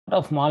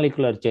of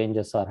molecular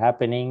changes are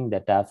happening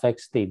that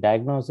affects the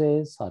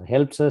diagnosis or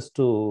helps us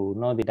to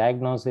know the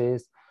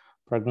diagnosis,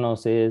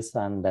 prognosis,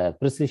 and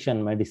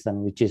precision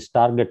medicine, which is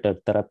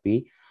targeted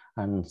therapy.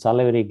 And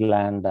salivary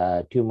gland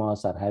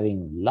tumors are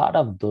having a lot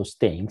of those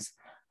things.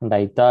 And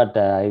I thought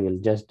I will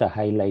just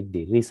highlight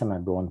the recent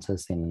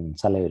advances in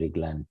salivary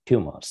gland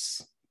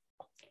tumors.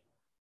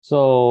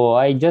 So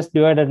I just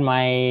divided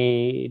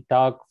my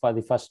talk for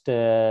the first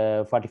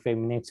 45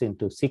 minutes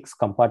into 6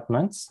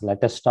 compartments.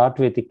 Let us start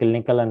with the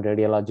clinical and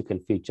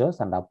radiological features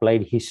and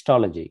applied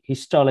histology.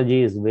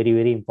 Histology is very,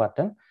 very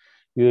important.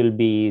 You will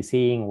be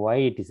seeing why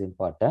it is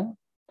important.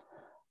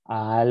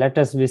 Let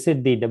us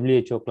visit the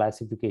WHO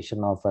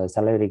classification of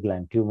salivary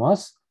gland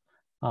tumors.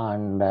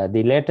 And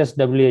the latest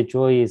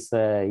WHO is,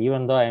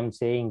 even though I am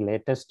saying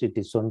latest, it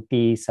is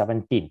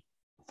 2017,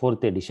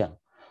 4th edition.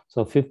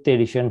 So 5th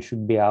edition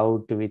should be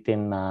out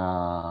within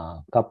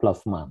a couple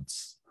of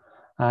months.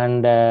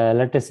 And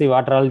let us see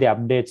what are all the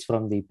updates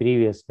from the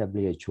previous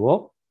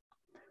WHO.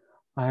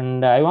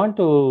 And I want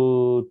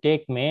to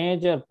take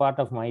major part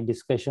of my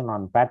discussion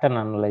on pattern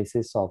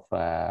analysis of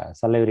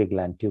salivary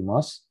gland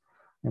tumors.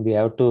 And we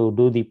have to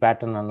do the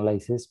pattern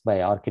analysis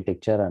by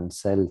architecture and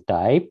cell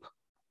type.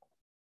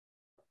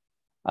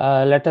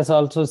 Let us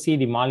also see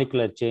the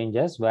molecular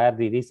changes where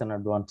the recent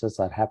advances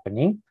are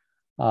happening.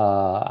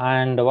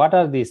 And what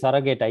are the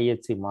surrogate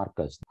IHC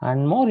markers?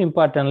 And more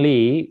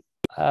importantly,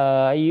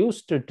 I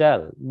used to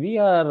tell, we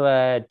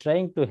are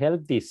trying to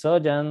help the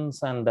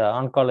surgeons and the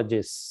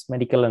oncologists,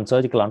 medical and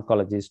surgical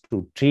oncologists,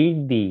 to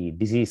treat the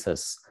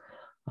diseases.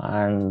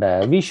 And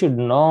we should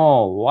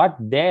know what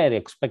they're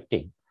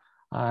expecting.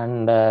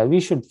 And we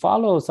should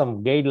follow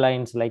some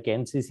guidelines like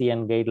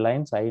NCCN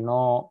guidelines. I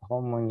know how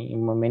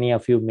many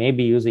of you may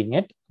be using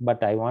it,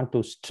 but I want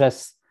to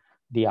stress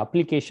the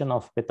application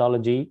of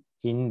pathology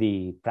in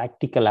the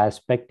practical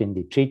aspect in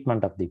the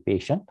treatment of the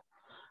patient.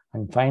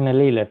 And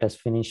finally, let us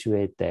finish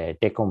with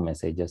take-home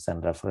messages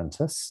and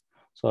references.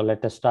 So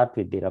let us start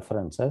with the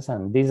references.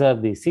 And these are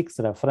the 6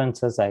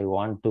 references I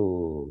want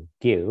to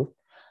give.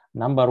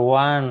 Number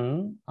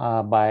 1,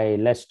 by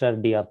Lester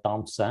D.R.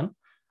 Thompson.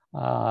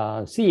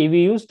 See,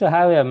 we used to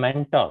have a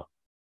mentor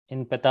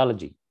in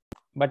pathology,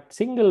 but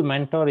single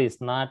mentor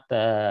is not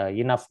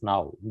enough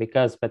now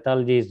because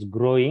pathology is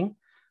growing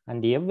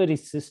and every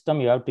system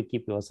you have to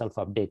keep yourself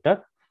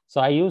updated.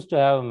 So I used to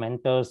have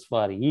mentors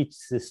for each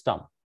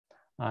system.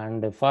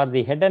 And for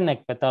the head and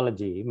neck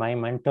pathology, my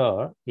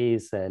mentor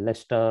is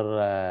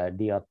Lester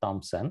D.R.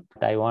 Thompson.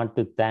 I want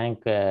to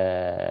thank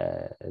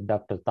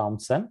Dr.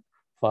 Thompson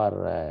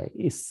for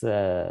his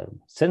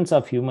sense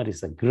of humor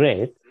is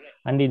great.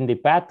 And in the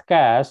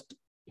Pathcast,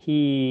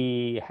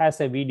 he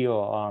has a video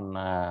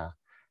on,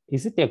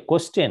 is it a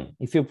question?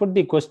 If you put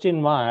the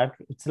question mark,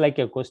 it's like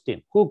a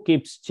question. Who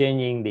keeps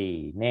changing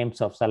the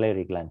names of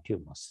salivary gland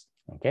tumors?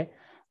 Okay.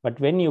 But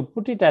when you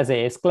put it as an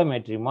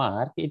exclamatory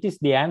mark, it is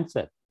the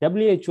answer.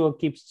 WHO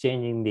keeps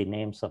changing the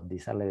names of the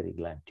salivary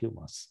gland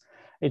tumors.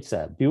 It's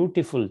a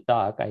beautiful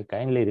talk. I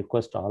kindly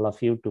request all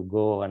of you to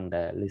go and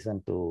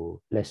listen to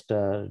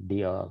Lester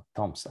D.R.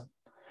 Thompson.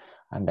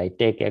 And I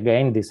take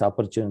again this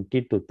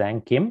opportunity to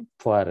thank him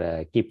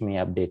for keeping me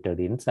updated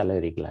in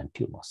salivary gland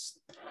tumors.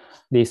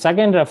 The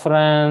second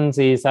reference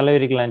is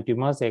salivary gland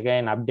tumors.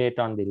 Again, update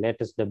on the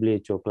latest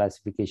WHO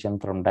classification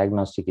from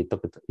Diagnostic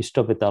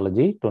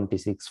Histopathology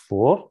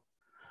 26.4.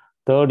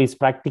 Third is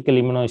practical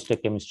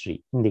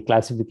immunohistochemistry in the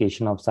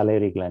classification of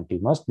salivary gland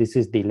tumors. This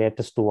is the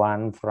latest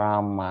one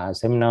from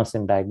Seminars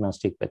in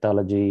Diagnostic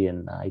Pathology,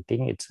 and I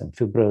think it's in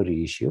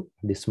February issue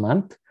this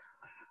month.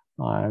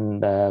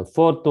 And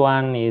fourth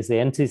one is the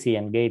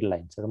NCCN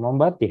guidelines.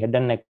 Remember the head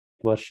and neck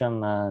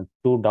version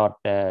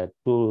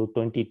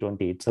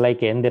 2.2020. It's like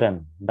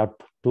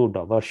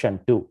Endiran.2 version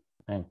 2.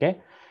 Okay,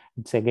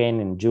 it's again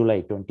in July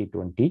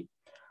 2020.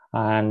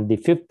 And the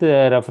fifth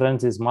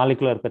reference is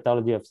molecular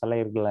pathology of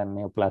salivary gland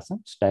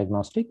neoplasms,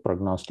 diagnostic,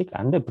 prognostic,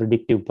 and a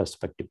predictive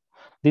perspective.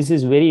 This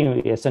is very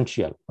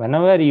essential.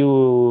 Whenever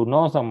you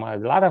know a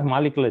lot of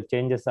molecular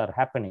changes are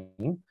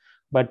happening,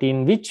 but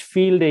in which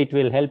field it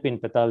will help in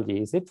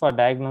pathology? Is it for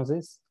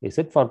diagnosis? Is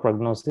it for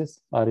prognosis?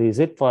 Or is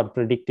it for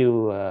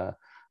predictive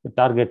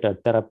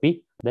targeted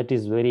therapy? That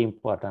is very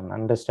important.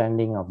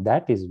 Understanding of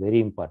that is very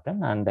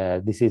important. And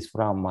this is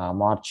from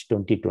March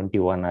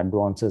 2021,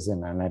 Advances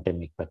in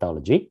Anatomic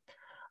Pathology.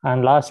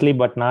 And lastly,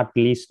 but not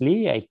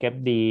leastly, I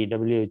kept the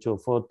WHO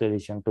 4th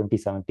edition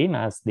 2017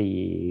 as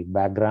the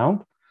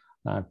background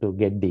to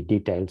get the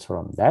details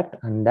from that,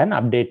 and then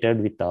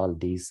updated with all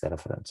these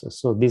references.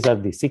 So these are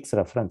the 6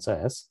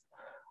 references.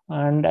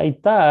 And I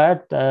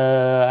thought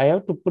I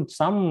have to put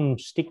some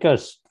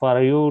stickers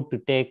for you to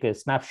take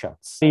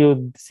snapshots.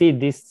 You see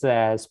this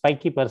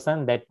spiky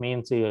person, that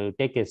means you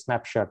take a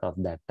snapshot of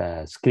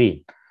that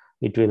screen.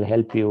 It will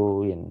help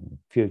you in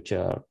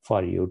future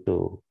for you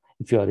to,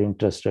 if you are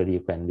interested,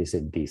 you can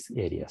visit these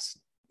areas.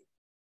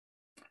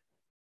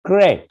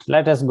 Great.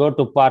 Let us go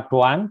to part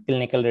 1,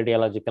 clinical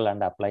radiological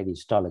and applied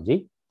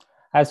histology.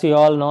 As you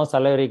all know,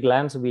 salivary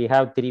glands, we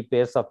have three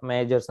pairs of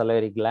major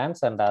salivary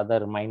glands and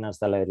other minor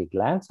salivary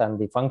glands. And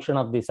the function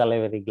of the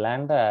salivary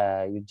gland,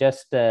 you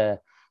just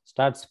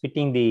start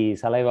spitting the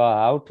saliva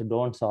out,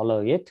 don't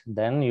swallow it.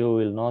 Then you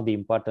will know the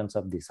importance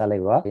of the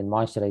saliva in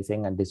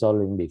moisturizing and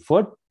dissolving the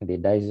food, the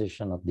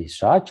digestion of the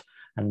starch,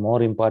 and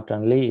more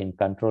importantly, in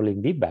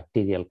controlling the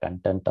bacterial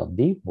content of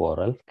the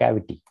oral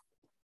cavity.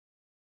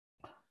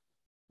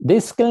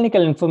 This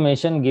clinical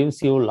information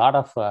gives you a lot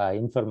of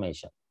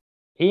information.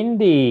 In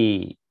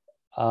the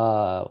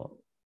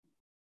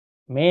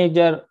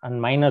major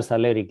and minor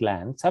salivary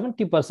glands,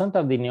 70%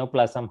 of the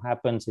neoplasm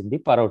happens in the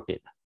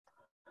parotid,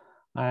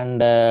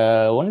 and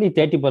only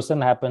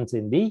 30% happens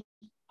in the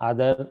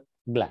other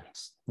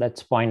glands.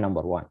 That's point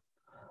number one.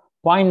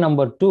 Point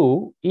number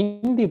two,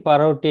 in the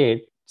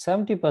parotid,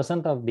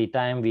 70% of the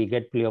time we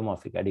get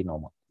pleomorphic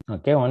adenoma.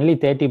 Okay, only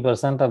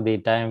 30% of the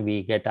time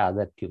we get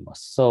other tumors.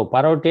 So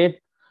parotid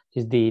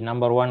is the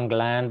number one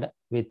gland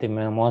with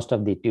most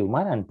of the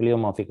tumor, and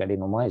pleomorphic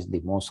adenoma is the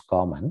most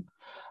common.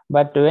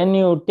 But when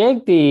you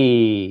take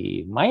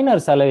the minor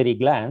salivary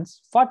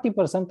glands,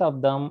 40%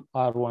 of them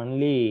are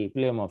only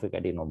pleomorphic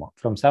adenoma.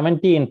 From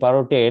 70 in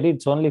parotid,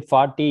 it's only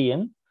 40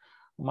 in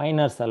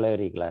minor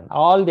salivary gland.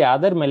 All the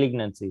other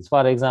malignancies,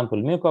 for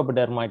example,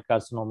 mucoepidermoid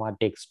carcinoma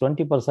takes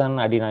 20%,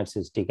 adenoid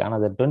cystic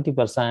another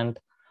 20%,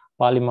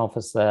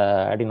 polymorphous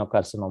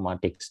adenocarcinoma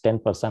takes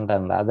 10%,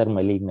 and other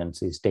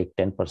malignancies take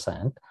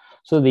 10%.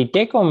 So the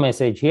take-home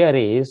message here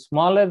is,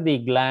 smaller the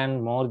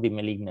gland, more the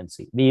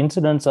malignancy. The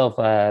incidence of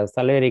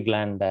salivary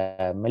gland,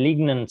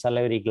 malignant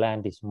salivary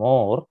gland is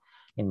more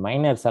in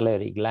minor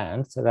salivary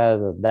glands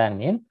rather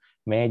than in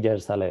major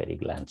salivary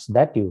glands.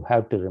 That you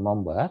have to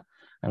remember.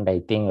 And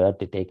I think we have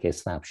to take a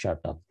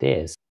snapshot of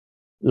this.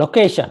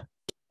 Location.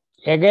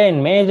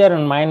 Again, major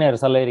and minor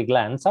salivary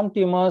glands. Some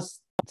tumors,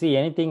 see,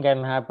 anything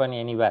can happen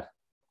anywhere.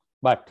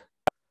 But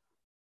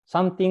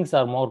some things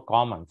are more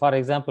common. For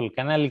example,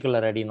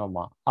 canalicular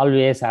adenoma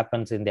always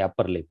happens in the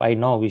upper lip. I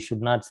know we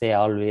should not say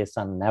always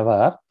and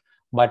never,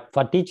 but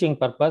for teaching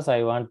purpose,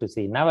 I want to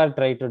say never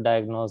try to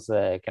diagnose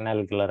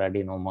canalicular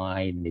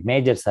adenoma in the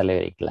major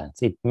salivary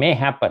glands. It may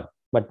happen,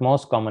 but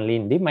most commonly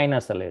in the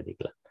minor salivary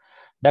gland.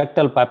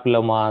 Ductal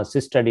papilloma,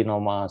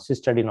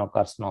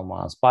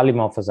 cystadenocarcinomas,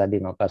 polymorphous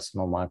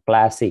adenocarcinoma,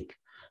 classic,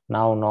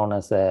 now known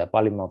as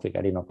polymorphic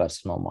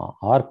adenocarcinoma,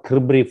 or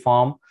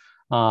cribriform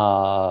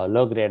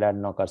low-grade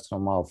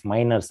adenocarcinoma of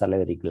minor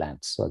salivary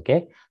glands.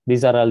 Okay,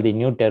 these are all the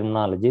new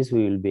terminologies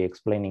we will be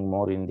explaining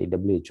more in the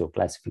WHO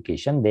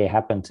classification. They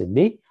happen in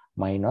the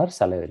minor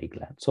salivary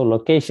gland. So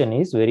location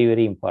is very,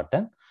 very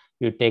important.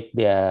 You take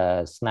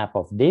the snap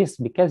of this,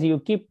 because you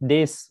keep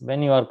this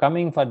when you are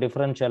coming for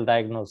differential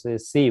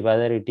diagnosis, see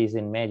whether it is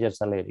in major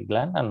salivary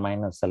gland and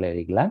minor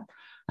salivary gland,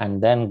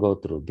 and then go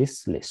through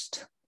this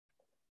list.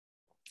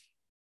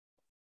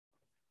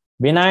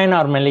 Benign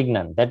or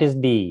malignant? That is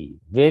the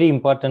very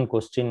important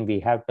question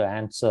we have to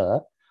answer.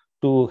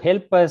 To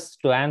help us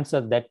to answer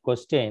that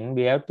question,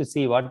 we have to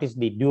see what is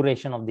the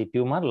duration of the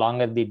tumor.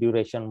 Longer the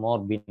duration, more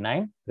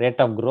benign. Rate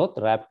of growth,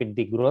 rapid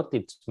the growth,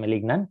 it's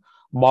malignant.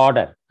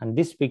 Border, and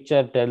this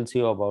picture tells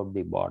you about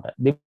the border.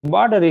 The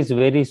border is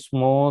very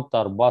smooth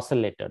or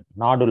bosselated,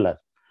 nodular.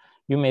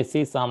 You may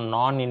see some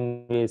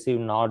non-invasive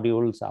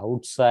nodules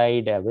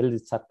outside a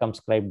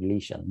well-circumscribed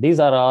lesion. These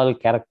are all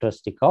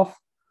characteristic of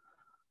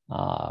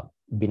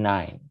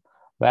benign.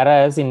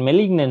 Whereas in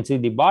malignancy,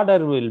 the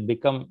border will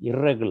become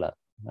irregular.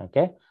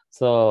 Okay,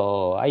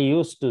 so I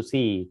used to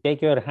see,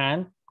 take your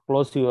hand,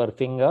 close your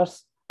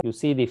fingers, you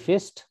see the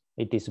fist,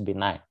 it is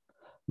benign.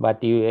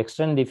 But you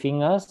extend the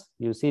fingers,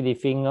 you see the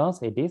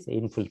fingers, it is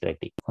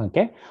infiltrating.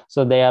 Okay,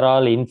 so they are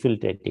all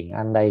infiltrating,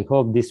 and I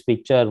hope this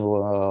picture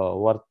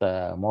worth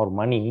more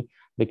money,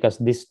 because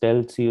this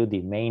tells you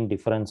the main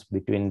difference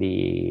between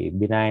the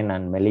benign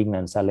and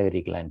malignant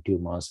salivary gland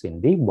tumors in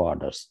the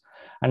borders.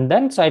 And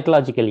then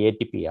cytological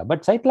atypia.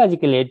 But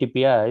cytological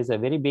atypia is a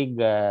very big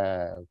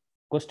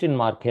question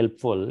mark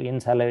helpful in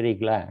salivary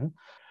gland.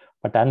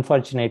 But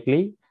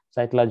unfortunately,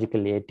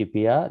 cytological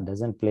atypia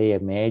doesn't play a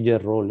major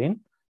role in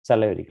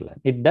salivary gland.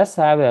 It does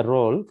have a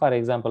role. For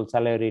example,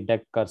 salivary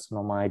duct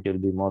carcinoma, it will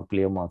be more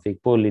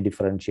pleomorphic. Poorly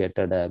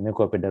differentiated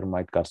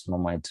mucoepidermoid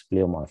carcinoma, it's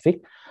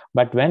pleomorphic.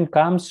 But when it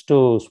comes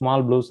to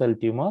small blue cell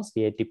tumors,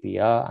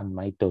 atypia and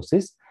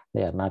mitosis,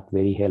 they are not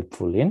very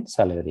helpful in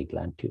salivary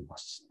gland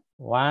tumors.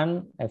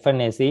 One,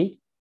 FNAC.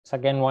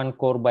 Second one,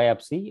 core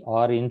biopsy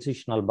or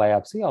incisional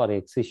biopsy or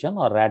excision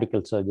or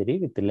radical surgery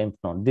with the lymph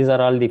node. These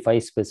are all the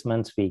 5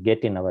 specimens we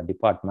get in our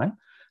department.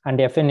 And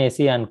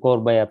FNAC and core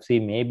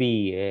biopsy may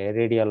be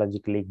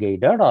radiologically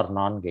guided or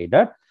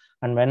non-guided.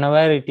 And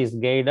whenever it is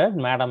guided,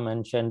 Madam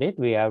mentioned it,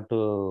 we have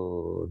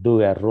to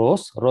do a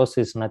ROSE. ROSE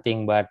is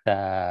nothing but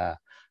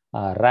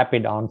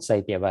rapid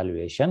on-site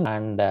evaluation.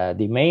 And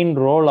the main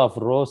role of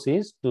ROSE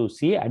is to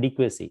see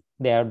adequacy.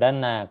 They have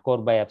done a core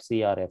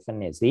biopsy or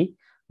FNAC.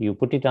 You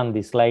put it on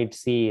the slide,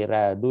 see,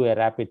 do a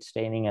rapid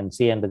staining and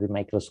see under the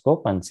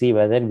microscope and see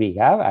whether we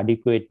have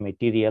adequate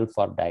material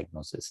for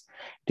diagnosis.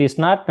 It is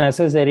not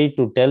necessary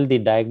to tell the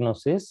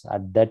diagnosis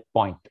at that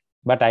point.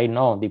 But I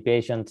know the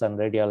patients and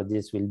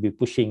radiologists will be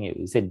pushing you.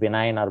 Is it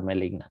benign or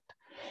malignant?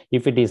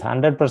 If it is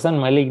 100%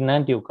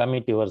 malignant, you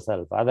commit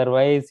yourself.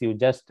 Otherwise, you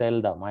just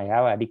tell them, I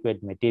have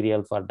adequate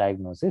material for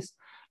diagnosis.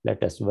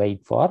 Let us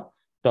wait for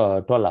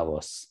 12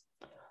 hours.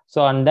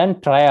 So, and then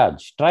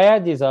triage.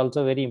 Triage is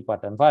also very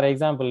important. For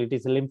example, it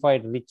is a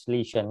lymphoid-rich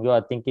lesion. You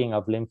are thinking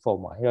of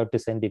lymphoma. You have to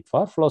send it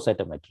for flow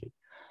cytometry.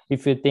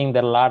 If you think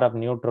there are a lot of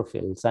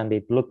neutrophils and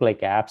it look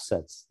like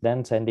abscess,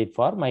 then send it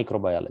for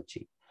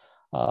microbiology.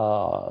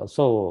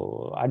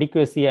 So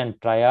adequacy and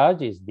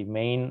triage is the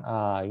main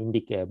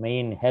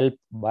help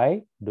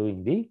by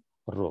doing the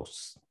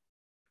rows.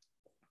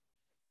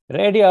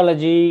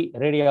 Radiology.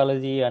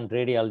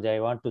 I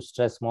want to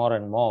stress more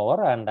and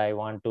more, and I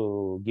want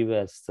to give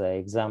us an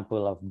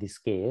example of this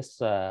case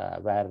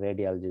where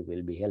radiology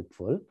will be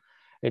helpful.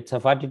 It's a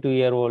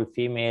 42-year-old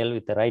female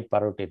with a right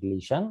parotid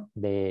lesion.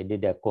 They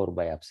did a core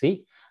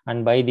biopsy.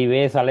 And by the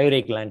way,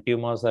 salivary gland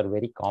tumors are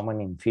very common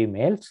in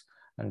females,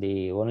 and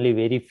the only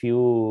very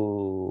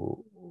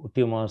few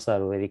tumors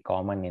are very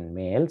common in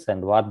males,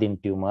 and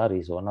Warthin tumor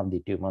is one of the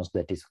tumors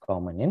that is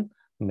common in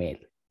male.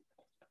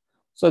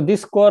 So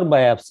this core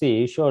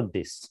biopsy showed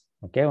this,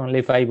 okay,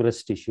 only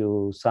fibrous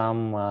tissue,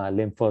 some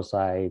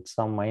lymphocytes,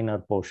 some minor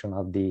portion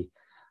of the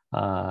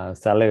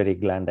salivary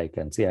gland I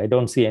can see. I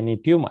don't see any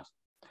tumor.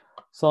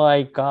 So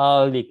I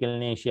called the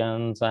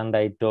clinicians and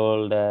I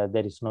told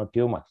there is no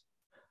tumor.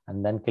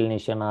 And then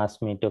clinician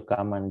asked me to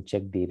come and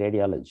check the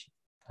radiology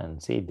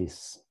and see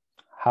this,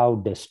 how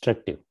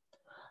destructive.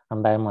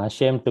 And I'm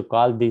ashamed to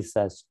call this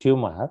as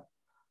tumor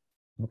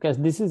because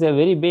this is a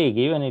very big,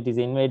 even it is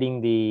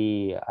invading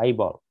the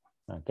eyeball,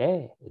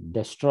 okay,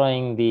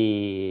 destroying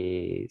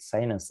the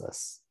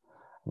sinuses,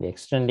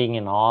 extending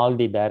in all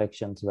the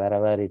directions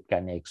wherever it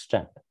can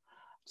extend.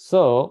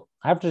 So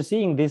after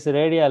seeing this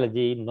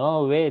radiology,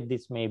 no way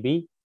this may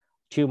be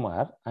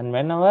tumor. And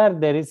whenever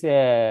there is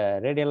a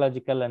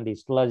radiological and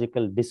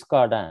histological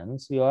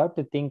discordance, you have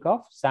to think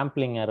of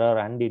sampling error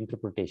and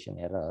interpretation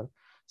error.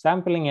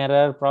 Sampling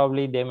error,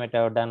 probably they might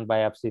have done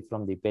biopsy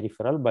from the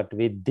peripheral, but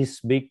with this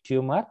big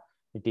tumor,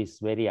 it is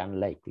very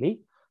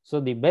unlikely.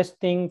 So the best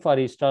thing for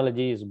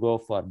histology is go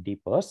for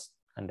deepers.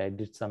 And I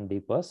did some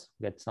deepers,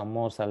 get some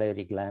more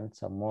salivary gland,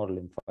 some more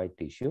lymphoid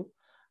tissue,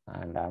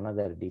 and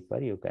another deeper,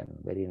 you can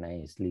very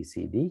nicely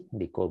see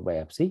the core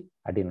biopsy,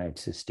 adenoid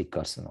cystic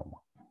carcinoma.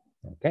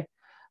 Okay,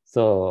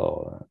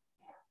 so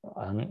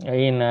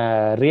in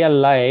real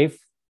life,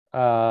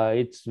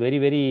 it's very,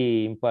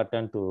 very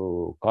important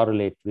to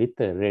correlate with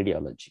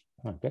radiology.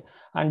 Okay,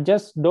 and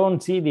just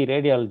don't see the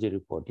radiology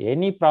report.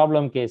 Any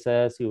problem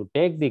cases, you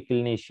take the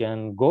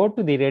clinician, go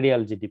to the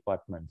radiology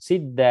department,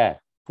 sit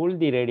there, pull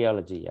the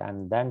radiology,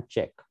 and then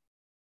check.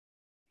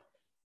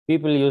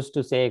 People used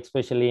to say,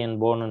 especially in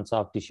bone and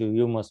soft tissue,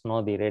 you must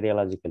know the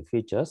radiological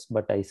features,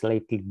 but I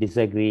slightly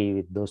disagree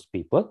with those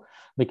people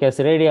because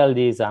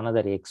radiology is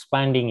another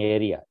expanding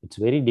area. It's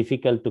very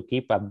difficult to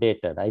keep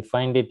updated. I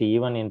find it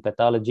even in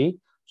pathology,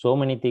 so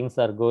many things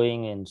are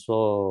going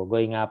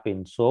up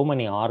in so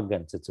many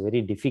organs. It's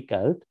very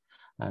difficult,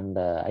 and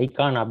I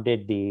can't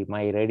update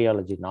my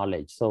radiology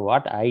knowledge. So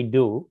what I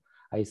do,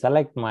 I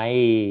select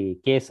my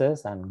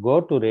cases and go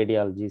to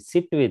radiology,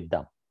 sit with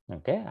them,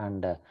 okay,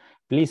 and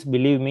please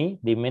believe me,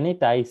 the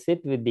minute I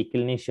sit with the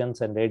clinicians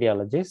and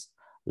radiologists,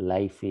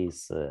 life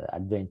is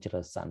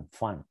adventurous and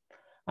fun,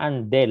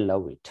 and they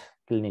love it,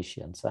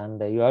 clinicians.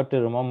 And you have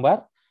to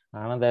remember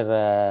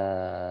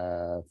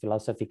another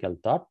philosophical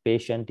thought: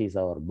 patient is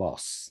our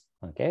boss.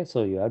 Okay,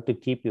 so you have to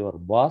keep your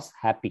boss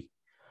happy,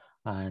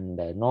 and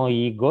no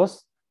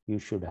egos. You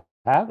should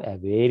have a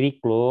very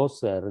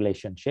close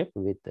relationship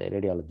with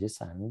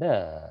radiologists and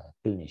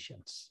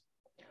clinicians.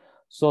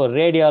 So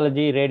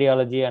radiology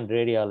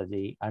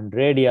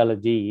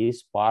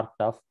is part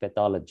of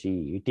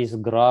pathology. It is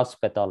gross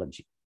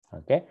pathology.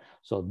 Okay,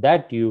 so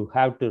that you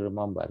have to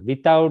remember.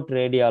 Without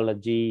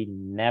radiology,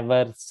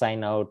 never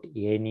sign out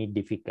any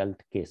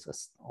difficult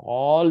cases.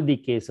 All the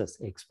cases,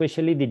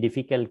 especially the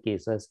difficult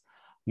cases,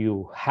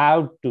 you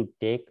have to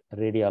take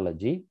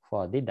radiology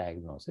for the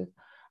diagnosis.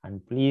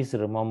 And please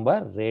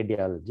remember,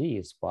 radiology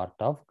is part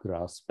of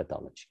gross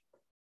pathology.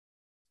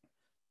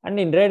 And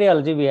in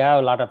radiology, we have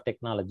a lot of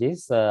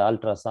technologies,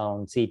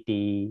 ultrasound,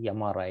 CT,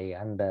 MRI,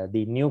 and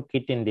the new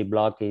kit in the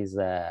block is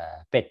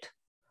PET,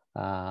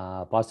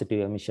 positive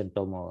emission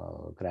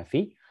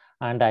tomography.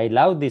 And I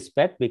love this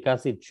PET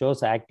because it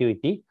shows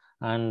activity.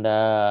 And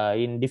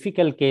in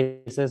difficult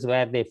cases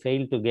where they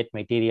fail to get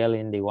material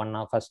in the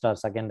first or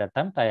second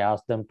attempt, I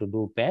ask them to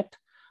do PET.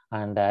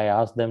 And I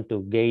ask them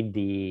to guide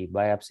the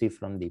biopsy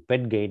from the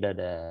PET guided,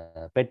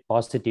 PET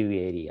positive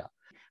area.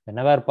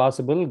 Whenever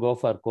possible, go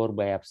for core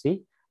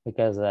biopsy,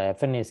 because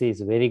FNAC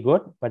is very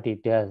good, but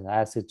it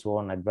has its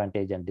own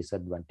advantage and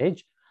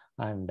disadvantage.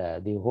 And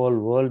the whole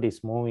world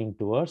is moving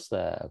towards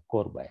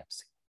core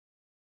biopsy.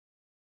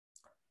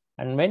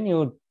 And when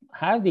you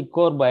have the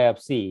core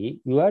biopsy,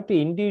 you have to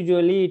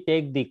individually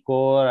take the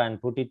core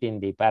and put it in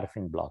the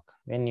paraffin block.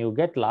 When you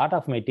get a lot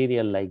of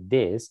material like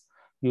this,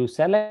 you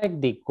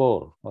select the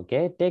core,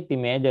 okay, take the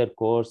major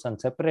cores and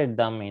separate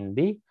them in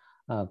the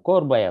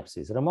core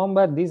biopsies.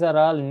 Remember, these are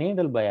all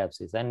needle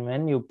biopsies, and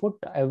when you put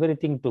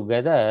everything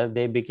together,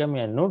 they become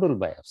a noodle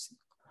biopsy.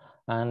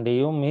 And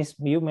you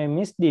may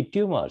miss the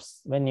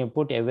tumors when you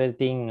put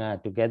everything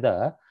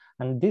together.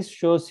 And this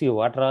shows you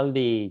what are all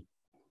the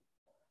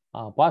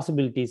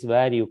possibilities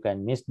where you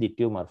can miss the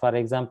tumor. For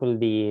example,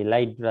 the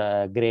light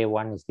gray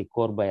one is the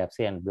core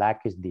biopsy and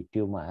black is the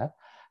tumor.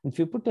 If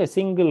you put a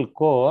single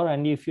core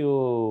and if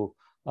you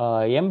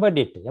embed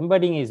it,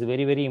 embedding is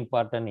very, very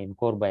important in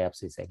core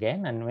biopsies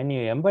again. And when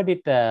you embed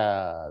it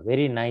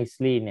very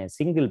nicely in a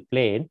single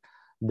plane,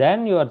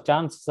 then your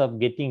chances of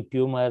getting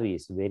tumor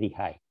is very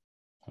high.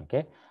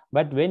 Okay,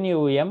 but when you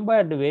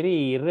embed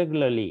very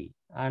irregularly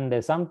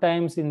and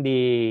sometimes in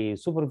the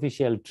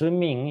superficial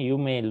trimming, you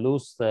may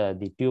lose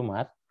the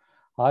tumor.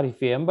 Or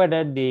if you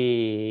embedded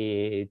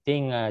the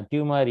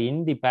tumor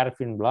in the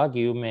paraffin block,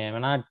 you may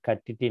not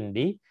cut it in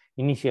the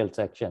initial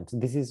sections.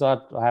 This is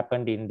what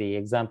happened in the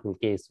example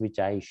case which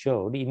I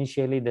showed.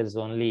 Initially, there's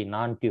only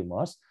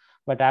non-tumors,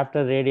 but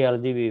after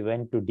radiology, we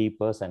went to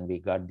deeper and we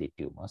got the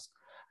tumors.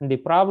 And the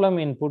problem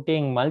in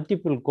putting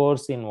multiple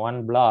cores in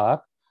one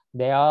block,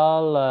 they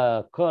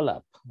all curl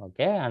up,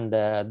 okay? And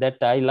that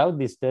I love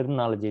this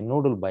terminology,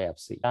 noodle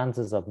biopsy.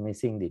 Chances of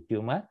missing the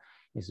tumor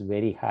is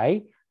very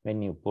high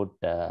when you put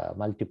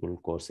multiple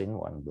cores in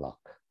one block.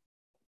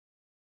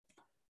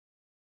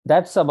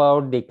 That's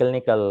about the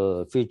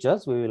clinical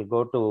features. We will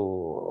go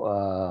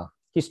to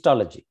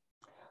histology.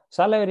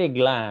 Salivary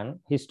gland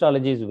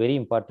histology is very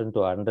important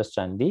to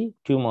understand the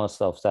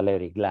tumors of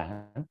salivary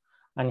gland.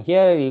 And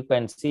here you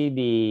can see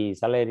the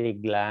salivary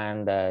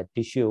gland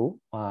tissue,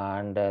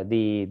 and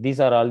these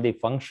are all the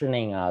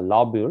functioning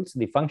lobules.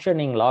 The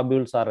functioning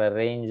lobules are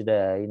arranged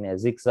in a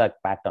zigzag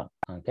pattern,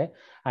 okay?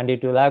 And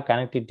it will have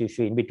connective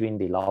tissue in between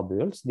the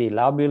lobules. The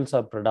lobules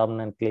are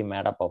predominantly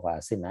made up of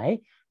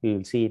acini. You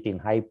will see it in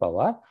high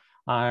power.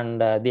 And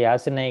the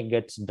acini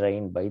gets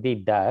drained by the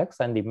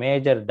ducts, and the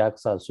major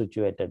ducts are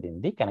situated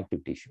in the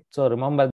connective tissue. So remember,